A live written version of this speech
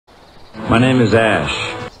My name is Ash.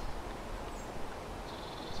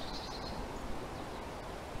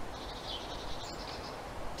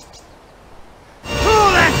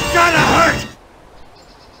 Oh, that's gonna hurt!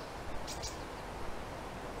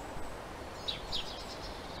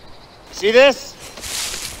 See this?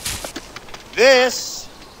 This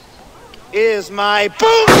is my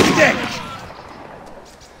boomstick!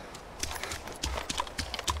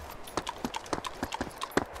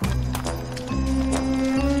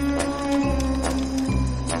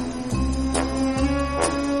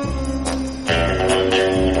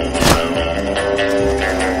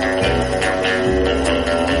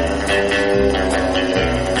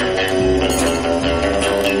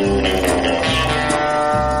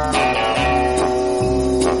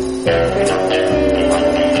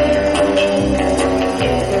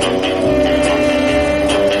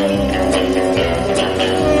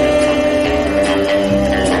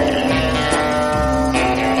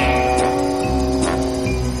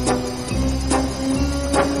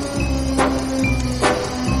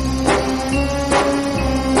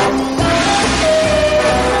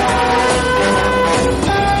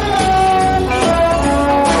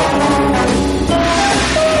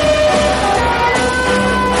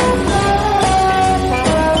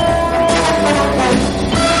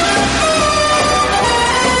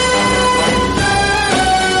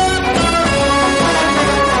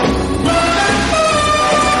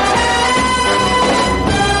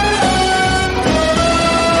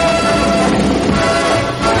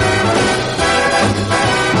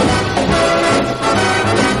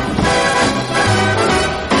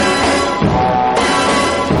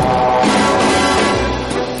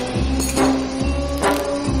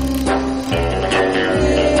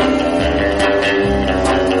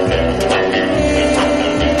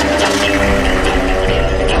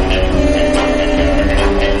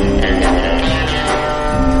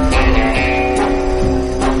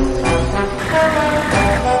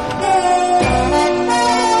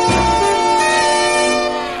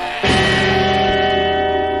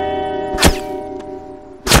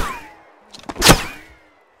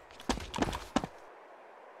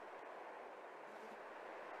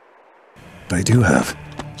 I do have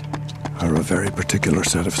are a very particular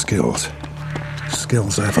set of skills.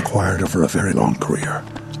 Skills I've acquired over a very long career.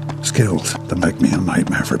 Skills that make me a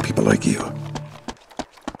nightmare for people like you.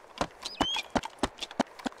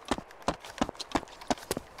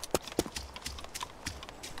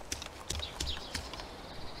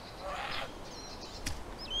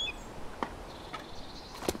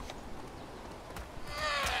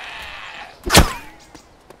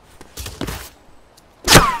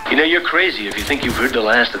 You know, you're crazy if you think you've heard the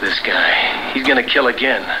last of this guy. He's gonna kill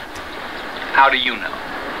again. How do you know?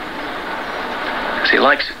 'Cause he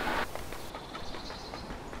likes it.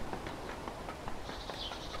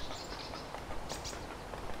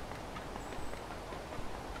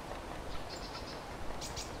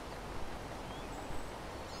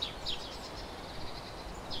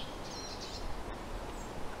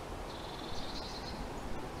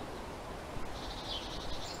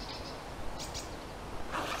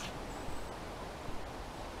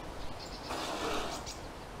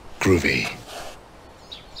 Groovy.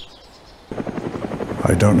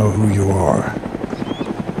 I don't know who you are.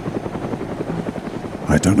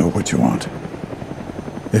 I don't know what you want.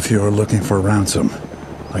 If you're looking for ransom,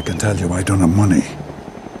 I can tell you I don't have money.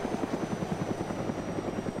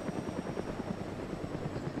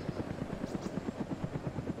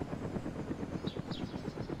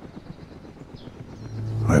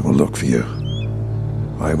 I will look for you.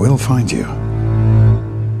 I will find you.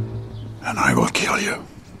 And I will kill you.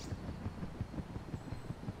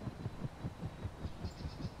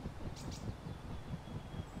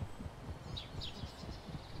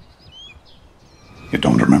 You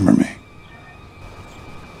don't remember me?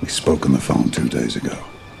 We spoke on the phone 2 days ago.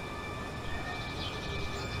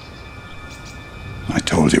 I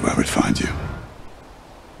told you I would find you.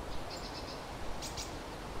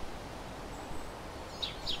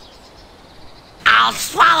 I'll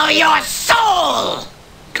swallow your soul!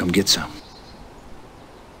 Come get some.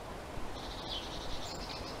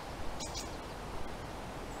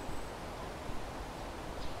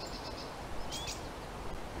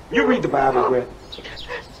 You read the Bible, Brett?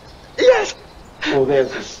 Yes! Well,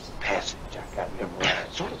 there's this passage I got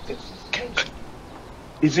memorized. Sort of fits this case.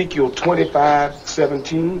 Ezekiel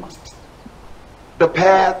 25:17. The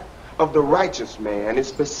path of the righteous man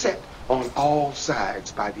is beset on all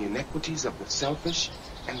sides by the iniquities of the selfish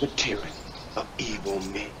and the tyranny of evil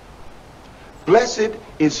men. Blessed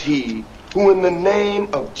is he who in the name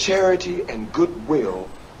of charity and goodwill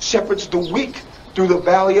shepherds the weak through the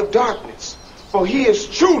valley of darkness, For he is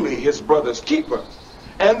truly his brother's keeper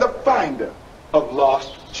and the finder of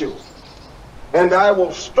lost children. And I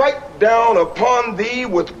will strike down upon thee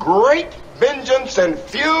with great vengeance and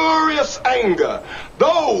furious anger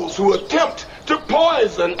those who attempt to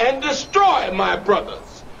poison and destroy my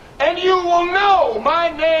brothers. And you will know my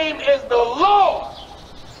name is the Lord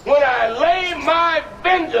when I lay my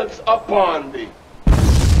vengeance upon thee.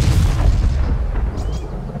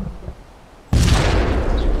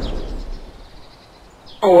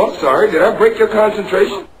 Oh, I'm sorry. Did I break your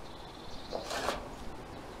concentration?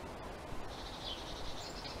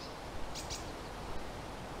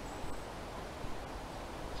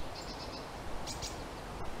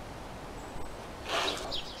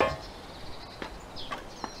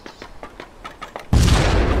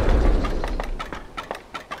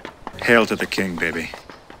 Hail to the king, baby.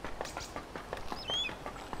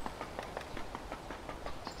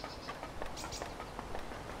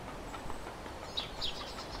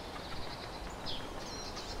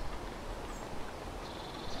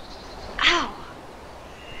 Ow.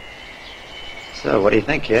 So, what do you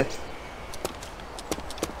think, kid?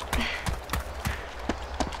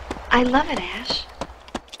 I love it, Ash.